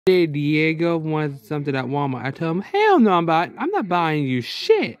Diego wanted something at Walmart. I told him, hell no, I'm not buying you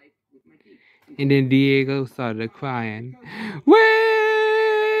shit. And then Diego started crying. Where?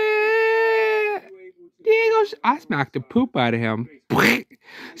 Diego, I smacked the poop out of him.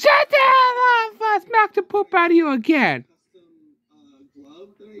 Shut the hell up! I smacked the poop out of you again.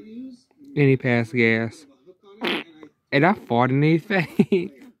 And he passed gas. And I fought in his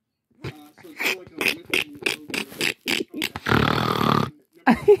face.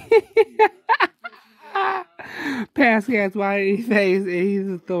 Pass gas right in his face, and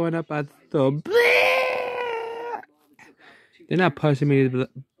he's throwing up out the store. Then I punched him in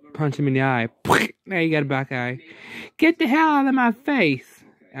the eye. Now you got a black eye. Get the hell out of my face!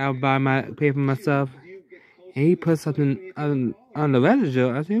 I'll pay for myself. And he put something on the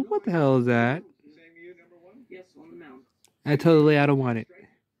register. I said, "What the hell is that?" I told the lady I don't want it.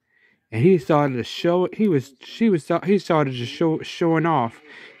 And he started to show. He started to showing off.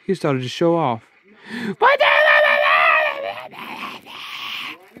 He started to show off. What the?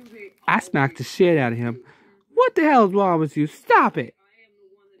 I smacked the shit out of him. What the hell is wrong with you? Stop it.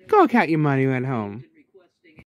 Go count your money at home.